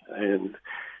 And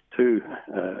two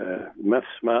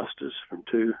maths masters from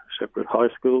two separate high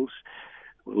schools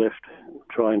were left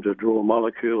trying to draw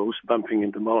molecules, bumping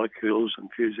into molecules and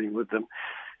fusing with them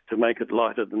to make it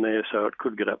lighter than air so it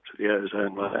could get up to the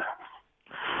ozone layer.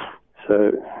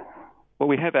 Well,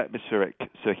 we have atmospheric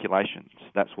circulations.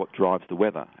 That's what drives the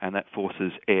weather, and that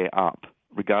forces air up,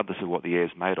 regardless of what the air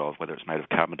is made of, whether it's made of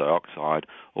carbon dioxide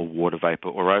or water vapor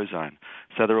or ozone.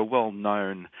 So there are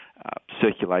well-known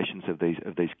circulations of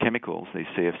these chemicals, these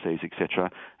CFCs,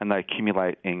 etc., and they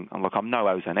accumulate in, look, I'm no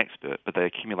ozone expert, but they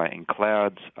accumulate in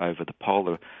clouds over the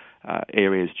polar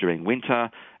areas during winter,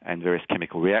 and various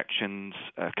chemical reactions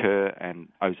occur, and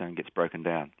ozone gets broken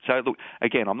down. So, look,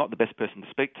 again, I'm not the best person to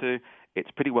speak to. It's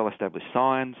pretty well-established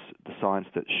science. The science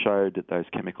that showed that those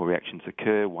chemical reactions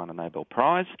occur won a Nobel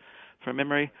Prize, from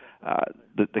memory.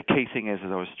 The key thing is,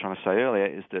 as I was trying to say earlier,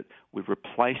 is that we've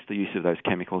replaced the use of those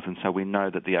chemicals, and so we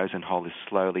know that the ozone hole is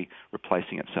slowly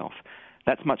replacing itself.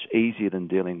 That's much easier than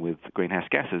dealing with greenhouse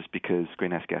gases, because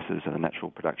greenhouse gases are the natural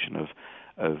production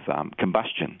of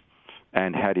combustion.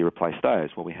 And how do you replace those?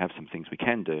 Well, we have some things we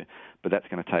can do, but that's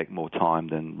going to take more time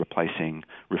than replacing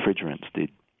refrigerants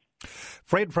did.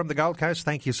 Fred from the Gold Coast,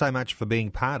 thank you so much for being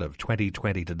part of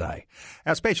 2020 today.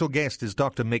 Our special guest is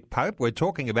Dr. Mick Pope. We're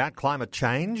talking about climate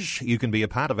change. You can be a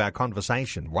part of our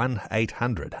conversation.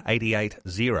 1-800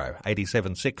 880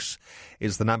 876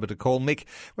 is the number to call. Mick,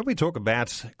 when we talk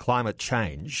about climate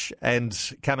change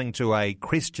and coming to a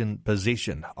Christian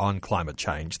position on climate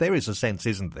change, there is a sense,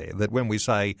 isn't there, that when we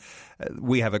say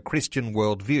we have a Christian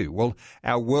worldview, well,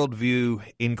 our worldview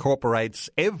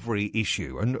incorporates every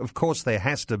issue. And of course, there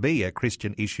has to be a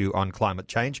Christian issue on climate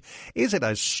change. Is it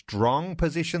a strong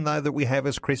position, though, that we have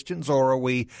as Christians, or are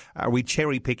we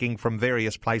cherry-picking from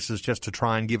various places just to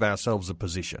try and give ourselves a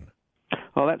position?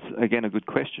 Well, that's, again, a good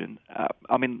question.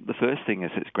 The first thing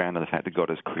is it's grounded in the fact that God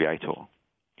is creator.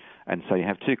 And so you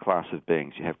have two classes of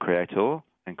beings. You have creator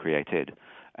and created.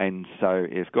 And so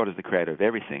if God is the creator of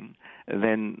everything,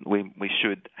 then we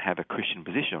should have a Christian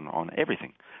position on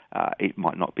everything. It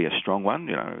might not be a strong one.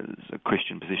 There's a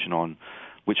Christian position on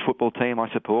which football team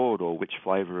I support or which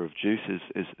flavour of juice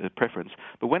is a preference.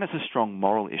 But when it's a strong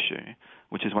moral issue,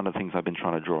 which is one of the things I've been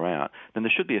trying to draw out, then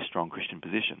there should be a strong Christian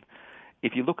position.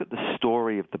 If you look at the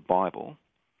story of the Bible,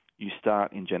 you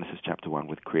start in Genesis chapter 1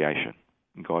 with creation.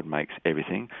 God makes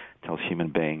everything, tells human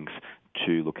beings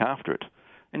to look after it.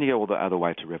 And you go all the other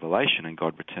way to Revelation, and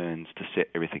God returns to set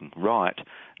everything right.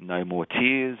 No more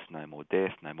tears, no more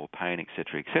death, no more pain,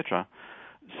 etc., etc.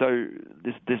 So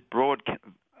this broad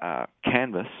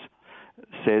canvas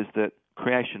says that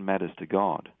creation matters to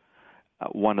God.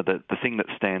 One of the thing that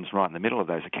stands right in the middle of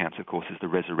those accounts, of course, is the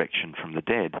resurrection from the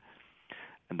dead.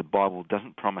 And the Bible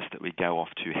doesn't promise that we go off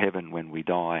to heaven when we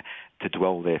die to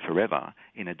dwell there forever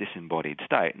in a disembodied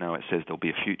state. No, it says there'll be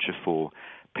a future for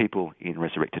people in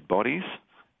resurrected bodies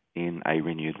in a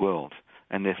renewed world.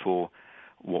 And therefore,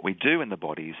 what we do in the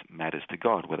bodies matters to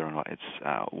God, whether or not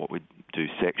it's what we do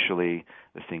sexually,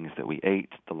 the things that we eat,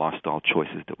 the lifestyle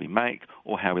choices that we make,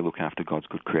 or how we look after God's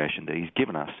good creation that He's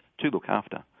given us to look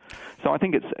after. So I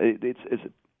think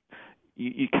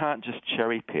you can't just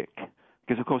cherry pick,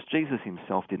 because of course Jesus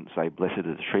Himself didn't say, "Blessed are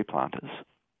the tree planters,"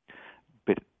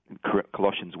 but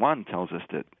Colossians 1 tells us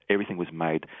that everything was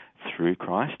made through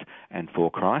Christ and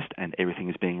for Christ, and everything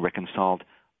is being reconciled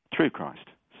through Christ.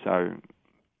 So,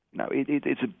 no,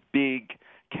 it's a big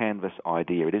canvas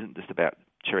idea. It isn't just about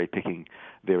cherry-picking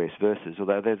various verses,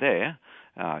 although they're there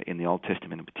in the Old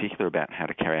Testament in particular about how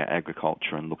to carry out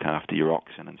agriculture and look after your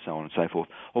oxen and so on and so forth,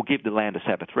 or give the land a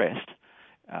Sabbath rest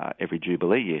every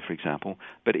Jubilee year, for example.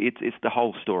 But it's the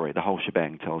whole story, the whole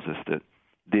shebang tells us that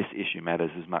this issue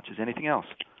matters as much as anything else.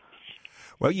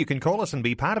 Well, you can call us and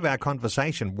be part of our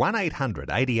conversation. 1-800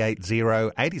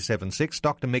 880 876.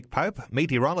 Dr. Mick Pope,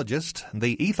 meteorologist,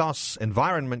 the Ethos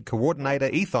Environment Coordinator.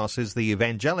 Ethos is the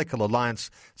Evangelical Alliance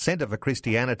Centre for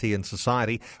Christianity and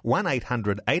Society.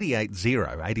 1-800 880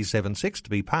 876 to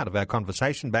be part of our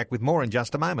conversation. Back with more in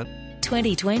just a moment.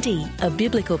 2020, a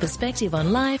biblical perspective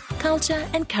on life, culture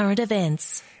and current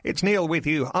events. It's Neil with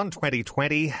you on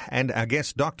 2020 and our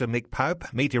guest Dr. Mick Pope,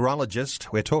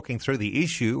 meteorologist. We're talking through the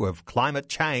issue of climate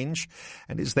change,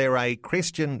 and is there a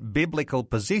Christian biblical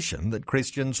position that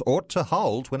Christians ought to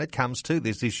hold when it comes to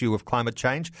this issue of climate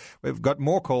change? We've got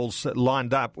more calls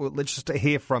lined up. Well, let's just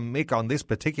hear from Mick on this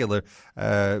particular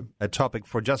topic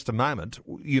for just a moment.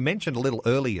 You mentioned a little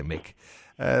earlier, Mick,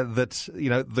 that,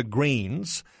 the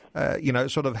Greens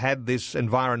sort of had this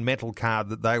environmental card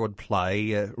that they would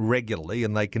play regularly,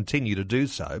 and they continue to do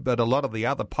so. But a lot of the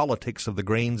other politics of the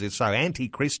Greens is so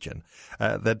anti-Christian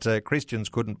that Christians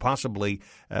couldn't possibly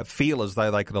feel as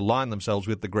though they could align themselves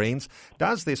with the Greens.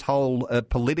 Does this whole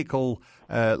political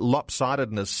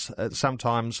lopsidedness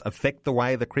sometimes affect the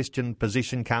way the Christian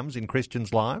position comes in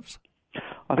Christians' lives?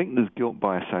 I think there's guilt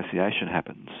by association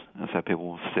happens. And so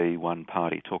people see one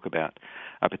party talk about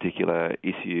a particular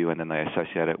issue and then they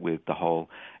associate it with the whole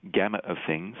gamut of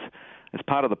things. It's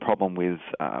part of the problem with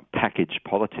package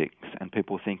politics and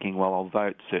people thinking, well, I'll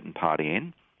vote certain party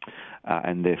in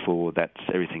and therefore that's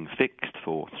everything fixed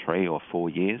for 3 or 4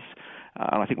 years.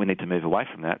 And I think we need to move away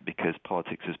from that because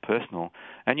politics is personal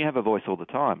and you have a voice all the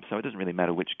time. So it doesn't really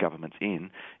matter which government's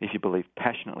in. If you believe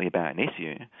passionately about an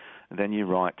issue, then you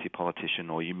write to your politician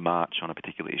or you march on a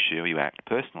particular issue or you act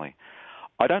personally.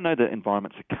 I don't know that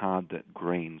environment's a card that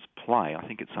Greens play. I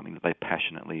think it's something that they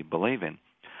passionately believe in.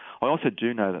 I also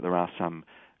do know that there are some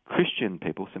Christian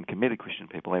people, some committed Christian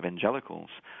people, evangelicals,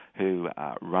 who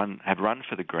have run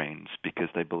for the Greens because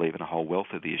they believe in a whole wealth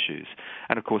of the issues.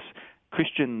 And of course,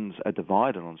 Christians are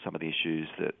divided on some of the issues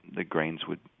that the Greens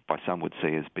by some would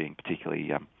see as being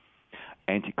particularly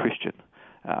anti-Christian.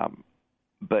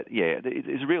 But yeah,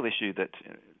 it's a real issue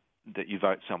that you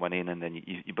vote someone in and then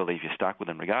you believe you're stuck with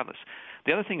them regardless.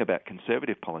 The other thing about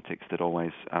conservative politics that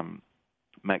always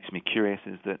makes me curious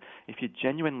is that if you're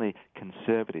genuinely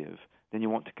conservative, then you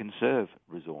want to conserve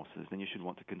resources, then you should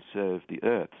want to conserve the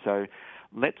earth. So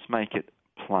let's make it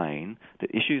plain that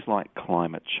issues like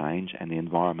climate change and the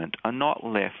environment are not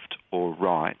left or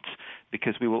right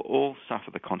because we will all suffer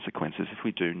the consequences if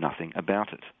we do nothing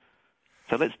about it.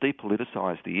 So let's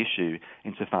depoliticise the issue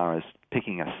insofar as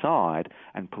picking a side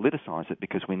and politicise it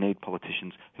because we need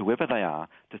politicians, whoever they are,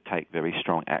 to take very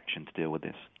strong action to deal with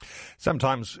this.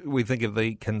 Sometimes we think of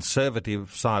the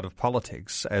conservative side of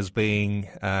politics as being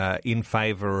in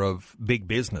favour of big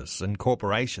business and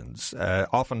corporations,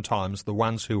 oftentimes the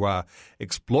ones who are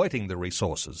exploiting the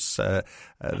resources.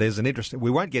 There's an interesting...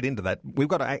 We won't get into that. We've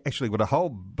got a whole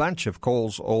bunch of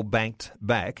calls all banked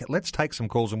back. Let's take some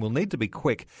calls and we'll need to be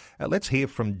quick. Let's hear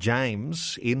from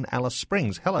James in Alice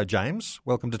Springs. Hello, James.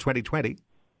 Welcome to 2020.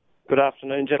 Good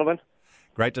afternoon, gentlemen.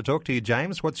 Great to talk to you,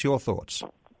 James. What's your thoughts?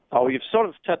 Oh, you've sort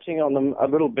of touching on them a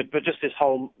little bit, but just this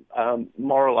whole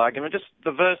moral argument, just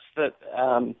the verse that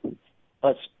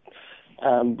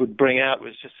would bring out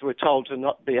was just we're told to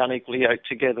not be unequally yoked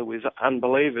together with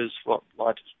unbelievers. What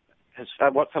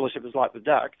fellowship is like with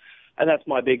dark, and that's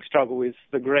my big struggle with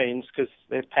the Greens because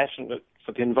they're passionate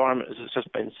for the environment, as it's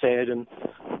just been said, and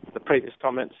the previous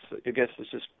comments that your guest has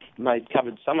just made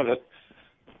covered some of it.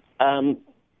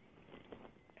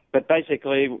 But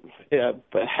basically,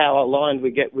 how aligned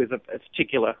we get with a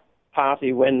particular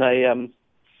party when they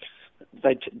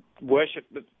worship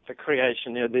the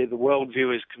creation. You know, the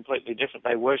worldview is completely different.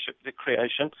 They worship the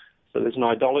creation, so there's an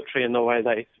idolatry in the way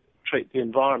they treat the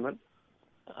environment.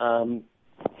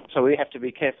 So we have to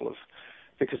be careful of,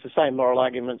 because the same moral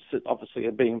arguments that obviously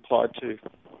are being applied to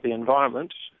the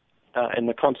environment and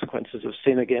the consequences of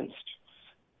sin against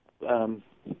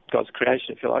God's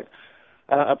creation, if you like,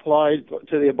 applied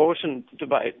to the abortion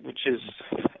debate, which is,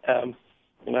 how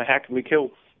can we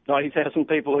kill 90,000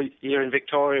 people a year in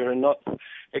Victoria and not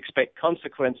expect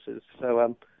consequences?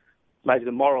 So maybe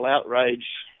the moral outrage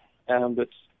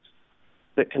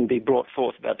that can be brought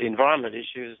forth about the environment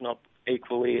issue is not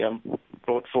equally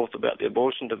brought forth about the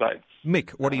abortion debate. Mick,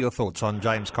 what are your thoughts on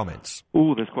James' comments?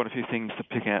 There's quite a few things to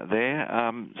pick out there.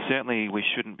 Certainly we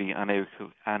shouldn't be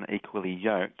unequally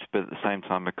yoked, but at the same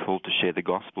time we're called to share the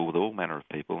gospel with all manner of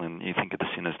people, and you think of the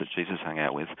sinners that Jesus hung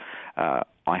out with.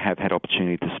 I have had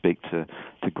opportunity to speak to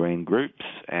Green groups,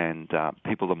 and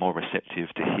people are more receptive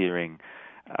to hearing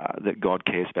that God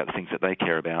cares about the things that they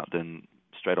care about than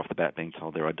straight off the bat being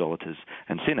told they're idolaters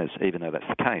and sinners, even though that's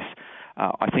the case.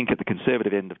 I think at the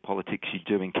conservative end of politics, you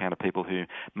do encounter people who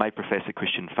may profess a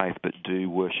Christian faith but do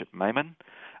worship Mammon,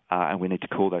 and we need to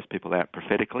call those people out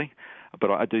prophetically.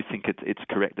 But I do think it's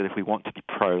correct that if we want to be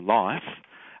pro-life,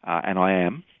 and I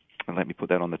am, and let me put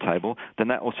that on the table, then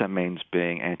that also means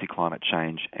being anti-climate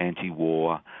change,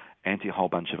 anti-war, a whole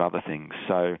bunch of other things.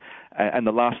 So, and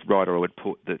the last writer I would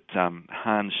put that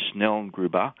Hans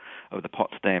Schnellgruber of the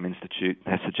Potsdam Institute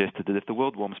has suggested that if the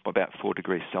world warms by about 4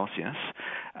 degrees Celsius,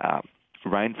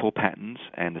 rainfall patterns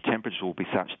and the temperature will be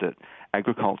such that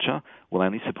agriculture will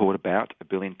only support about 1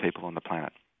 billion people on the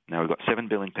planet. Now, we've got 7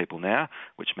 billion people now,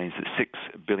 which means that 6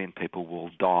 billion people will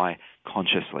die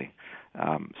consciously.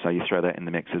 So you throw that in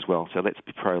the mix as well. So let's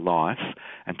be pro-life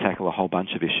and tackle a whole bunch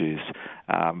of issues.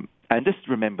 And just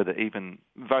remember that even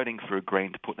voting for a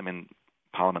Green to put them in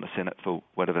Parliament or Senate for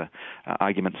whatever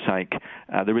argument's sake,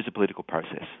 there is a political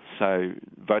process. So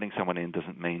voting someone in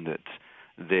doesn't mean that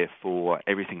therefore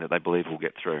everything that they believe will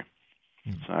get through.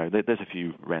 So there's a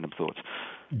few random thoughts.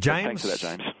 James, thanks for that,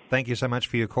 James. Thank you so much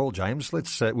for your call, James.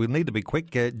 We'll need to be quick.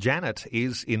 Janet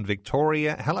is in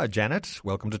Victoria. Hello, Janet.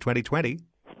 Welcome to 2020.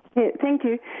 Yeah, thank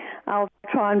you. I'll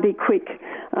try and be quick.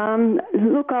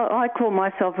 Look, I call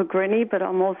myself a Greenie, but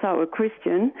I'm also a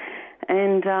Christian,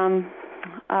 and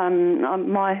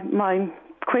my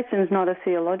question's not a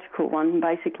theological one.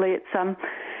 Basically, it's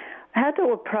how to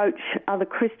approach other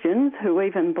Christians who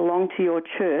even belong to your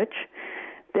church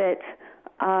that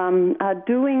are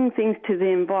doing things to the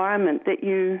environment that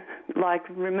like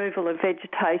removal of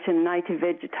vegetation, native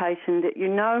vegetation, that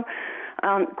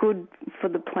aren't good for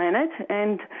the planet,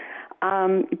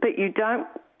 but you don't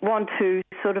want to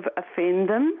sort of offend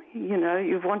them.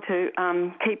 You want to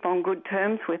keep on good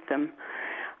terms with them.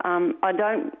 I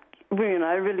don't,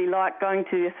 really like going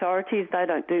to the authorities. They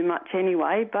don't do much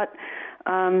anyway. But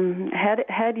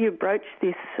how do you broach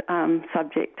this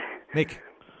subject? Mick?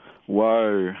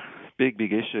 Whoa, big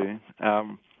issue.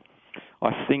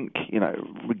 I think,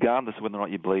 regardless of whether or not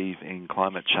you believe in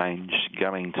climate change,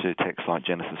 going to texts like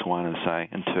Genesis 1 and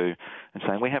 2 and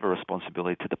saying we have a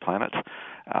responsibility to the planet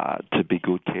to be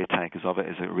good caretakers of it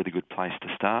is a really good place to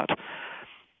start.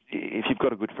 If you've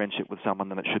got a good friendship with someone,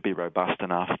 then it should be robust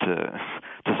enough to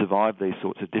survive these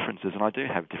sorts of differences. And I do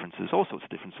have differences, all sorts of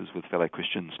differences with fellow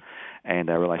Christians, and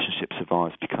our relationship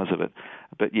survives because of it.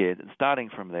 But yeah, starting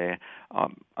from there,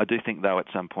 I do think, though,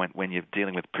 at some point when you're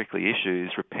dealing with prickly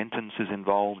issues, repentance is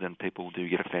involved and people do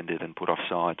get offended and put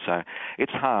offside. So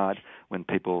it's hard when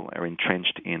people are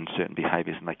entrenched in certain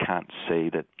behaviours and they can't see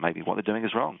that maybe what they're doing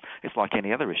is wrong. It's like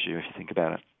any other issue if you think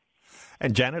about it.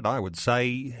 And Janet, I would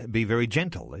say be very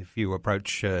gentle if you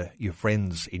approach your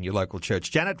friends in your local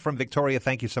church. Janet from Victoria,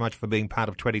 thank you so much for being part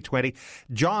of 2020.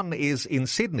 John is in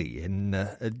Sydney.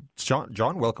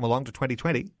 John, welcome along to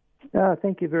 2020.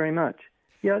 Thank you very much.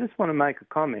 Yeah, I just want to make a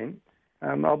comment.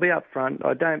 I'll be up front.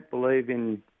 I don't believe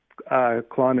in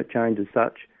climate change as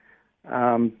such.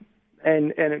 And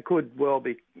it could well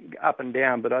be up and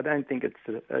down, but I don't think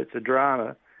it's a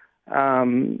drama.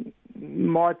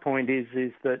 My point is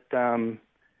that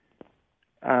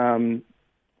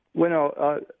when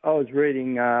I was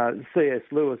reading C.S.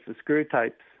 Lewis, the Screw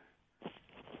Tapes,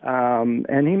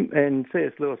 and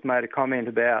C.S. Lewis made a comment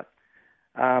about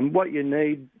what you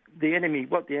need.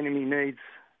 What the enemy needs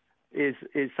is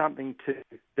something to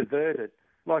divert it,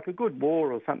 like a good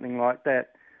war or something like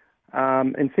that.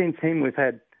 And since him, we've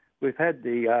had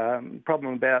the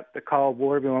problem about the Cold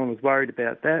War. Everyone was worried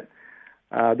about that.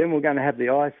 Then we're going to have the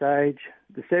Ice Age.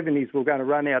 The 70s, we're going to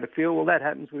run out of fuel. Well, that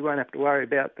happens. We won't have to worry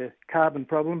about the carbon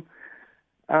problem.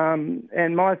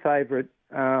 And my favourite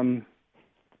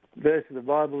verse of the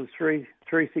Bible is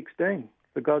 3:16.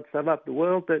 For God so loved the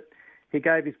world that he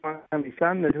gave his one and only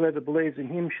Son, that whoever believes in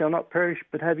him shall not perish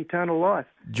but have eternal life.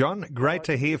 John, great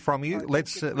to hear from you.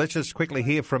 Let's just quickly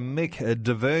hear from Mick.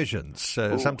 Diversions.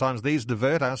 Sometimes these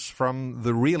divert us from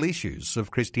the real issues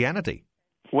of Christianity.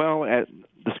 Well,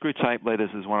 the Screw Tape Letters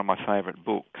is one of my favourite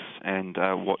books, and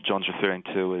what John's referring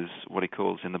to is what he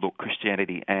calls in the book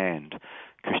Christianity and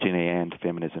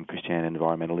feminism, Christianity and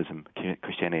environmentalism,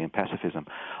 Christianity and pacifism.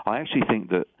 I actually think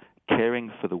that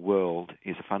caring for the world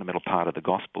is a fundamental part of the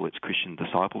gospel. It's Christian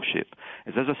discipleship.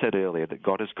 As I said earlier, that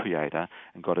God is creator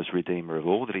and God is redeemer of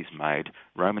all that he's made.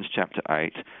 Romans chapter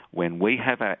 8, when we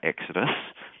have our exodus,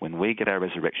 when we get our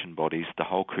resurrection bodies, the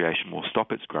whole creation will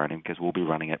stop its groaning because we'll be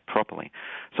running it properly.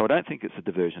 So I don't think it's a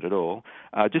diversion at all.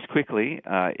 Just quickly,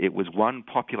 it was one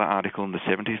popular article in the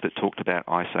 70s that talked about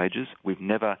ice ages. We've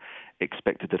never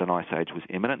expected that an ice age was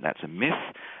imminent. That's a myth.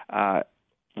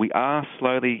 We are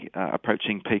slowly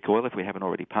approaching peak oil if we haven't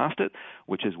already passed it,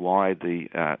 which is why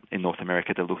in North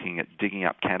America they're looking at digging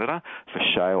up Canada for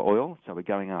shale oil. So we're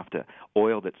going after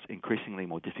oil that's increasingly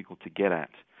more difficult to get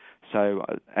at. So,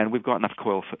 and we've got enough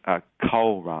coal for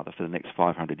the next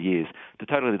 500 years to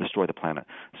totally destroy the planet.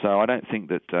 So I don't think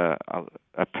that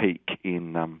a peak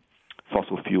in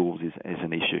fossil fuels is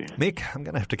an issue. Mick, I'm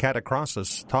going to have to cut across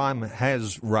as time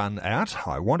has run out.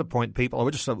 I want to point people, I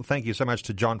would just thank you so much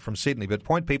to John from Sydney, but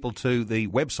point people to the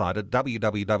website at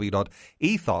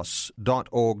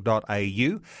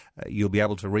www.ethos.org.au. You'll be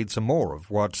able to read some more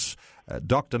of what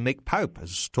Dr. Mick Pope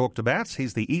has talked about.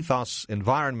 He's the Ethos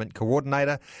Environment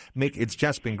Coordinator. Mick, it's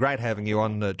just been great having you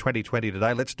on 2020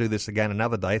 today. Let's do this again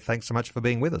another day. Thanks so much for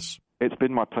being with us. It's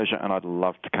been my pleasure, and I'd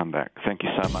love to come back. Thank you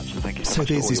so much. And thank you so much.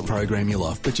 There's this program you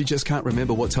love, but you just can't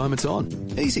remember what time it's on.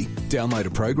 Easy. Download a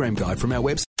program guide from our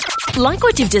website. Like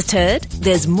what you've just heard?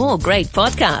 There's more great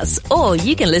podcasts, or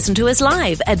you can listen to us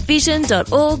live at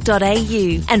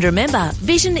vision.org.au. And remember,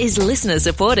 Vision is listener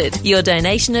supported. Your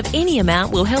donation of any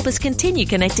amount will help us continue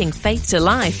connecting faith to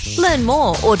life. Learn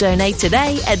more or donate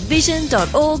today at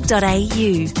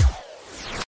vision.org.au.